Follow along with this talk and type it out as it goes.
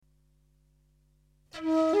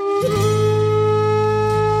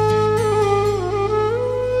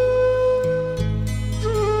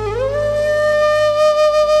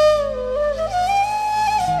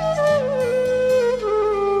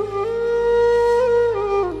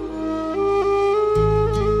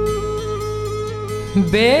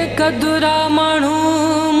बेकदुरा माण्हू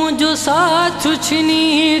मुंहिंजो साथ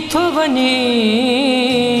छिनी थो वञे,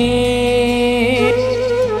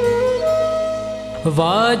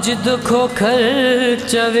 वाजिद खोखर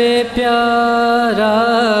चवे प्यारा,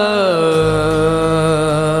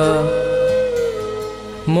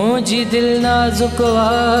 मुंहिंजी दिल नाज़ुक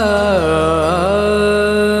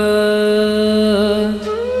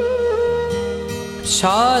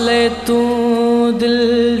शाले तूं दिल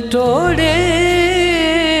टोड़े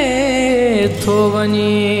थो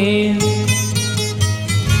वञे।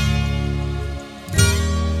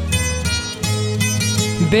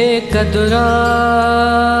 बेकदुरा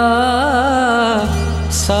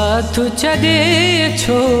साथ छॾे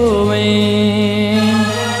छो वएं,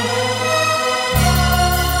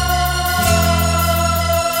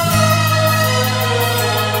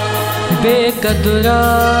 बेकदुरा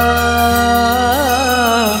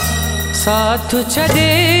साथ छॾे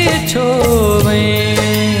छो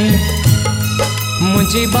वएं,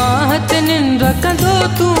 मुंहिंजी बात निंड कंदो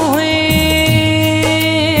तूं हुएं,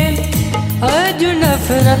 अॼु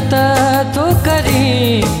नफ़रत थो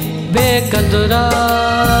करीं। बेकदुरा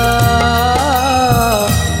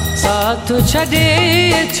साथ छॾे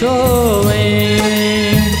छो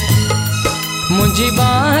वएं, मुंहिंजी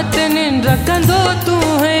बात निंड कंदो तूं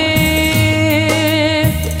हुएं,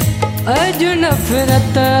 अॼु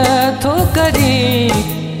नफ़रत थो करीं।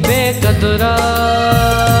 बेकदुरा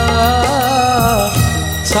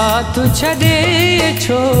साथ छॾे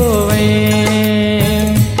छो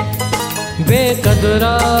वएं,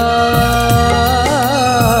 बेकदुरा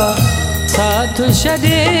साथ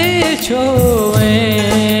छॾे छो वएं।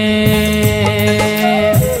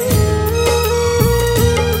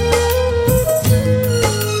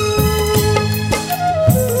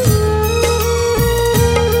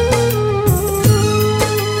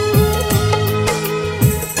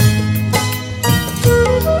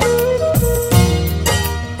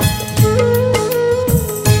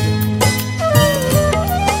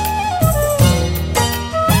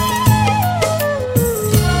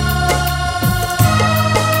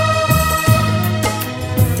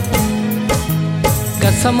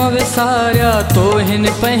 कसम विसारिया तो हिन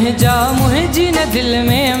पंहिंजा, मुंहिंजी न दिल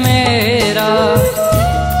में मेरा,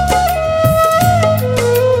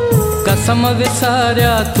 कसम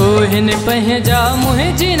विसारिया तो हिन पंहिंजा,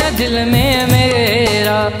 मुंहिंजी न दिल में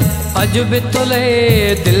मेरा। अॼु बि तुले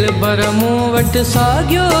दिल भर मूं वटि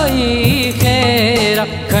साॻियो ई ख़ैरा,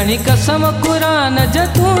 खणी कसम क़ुरान जा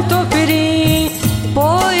तूं तो फिरी,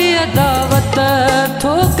 पोइ अदावत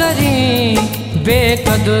थो करीं।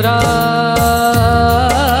 बेकदुरा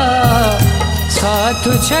साथ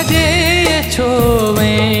छॾे छो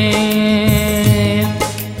वएं,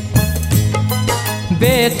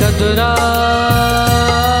 बेकदुरा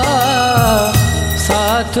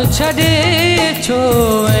साथ छॾे छो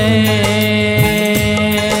वएं।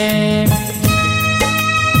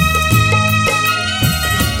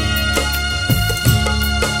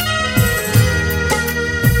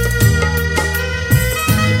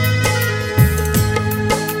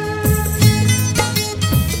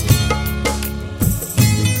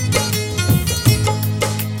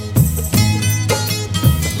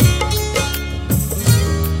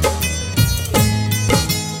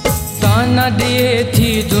 ताना ॾिए थी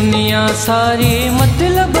दुनिया सारी,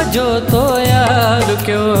 मतलब जो तो यार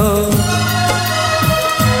क्यों,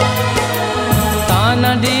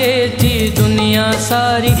 ताना ॾिए थी दुनिया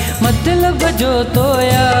सारी, मतलब जो तो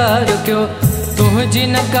यार क्यों। तुंहिंजी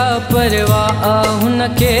न का परवाह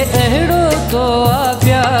हुनखे अहिड़ो तो आ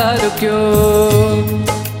प्यार क्यों,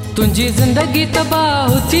 तुंहिंजी ज़िंदगी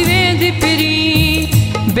तबाह थी वेंदी फिरी,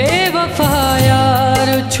 बेवफा यार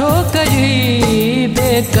छो करी।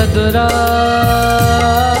 बेकदुरा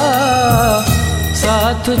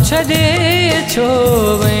साथ छॾे छो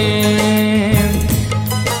वएं,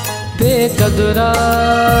 बेकदुरा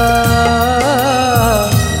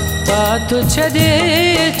साथ छॾे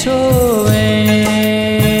छो वएं।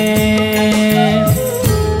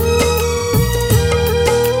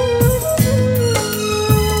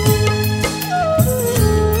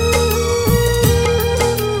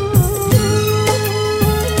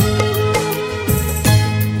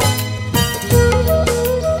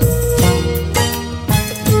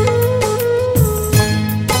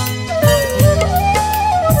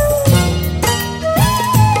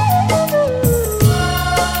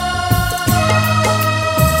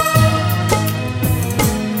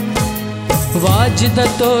 वाजिद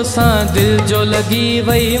तो सां दिल जो लगी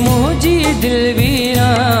वई, मुंहिंजी दिल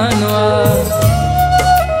वीरान आ।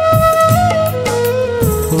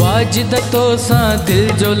 आज त तोसां दिल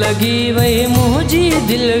जो लगी वई मुंहिंजी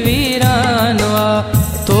दिल वीरानवा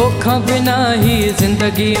तोखां बिना ही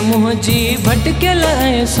ज़िंदगी मुंहिंजी भटकियल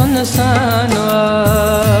ऐं सुनसानवा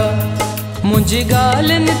मुंहिंजी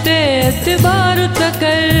ॻाल्हियुनि ते एतिबार त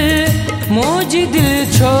कर मुंहिंजी दिल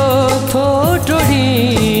छो थो टोड़ी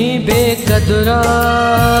बेक़दरा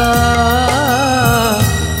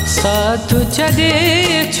साथ छॾे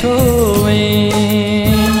छो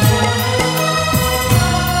वएं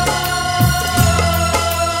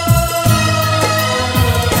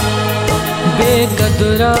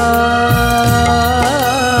बेक़दरा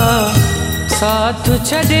साथ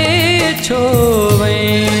छॾे छो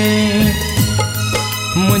वएं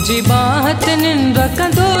मुंहिंजी बात निंड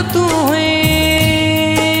कंदो तूं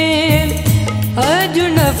अॼु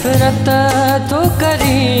नफ़रत थो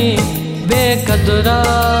करीं बेक़दरा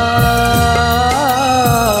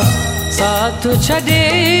साथ छॾे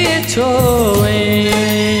छो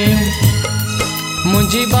वएं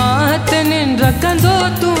मुंहिंजी बात निंड कंदो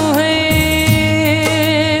तूं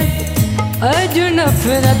अॼु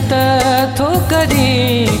नफ़रत थो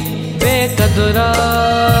करीं बेक़दरा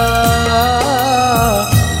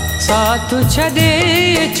साथ छॾे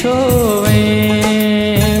छो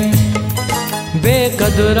वएं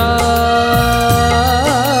बेक़दरा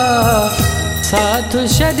साथ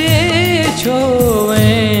छॾे छो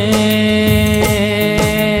वएं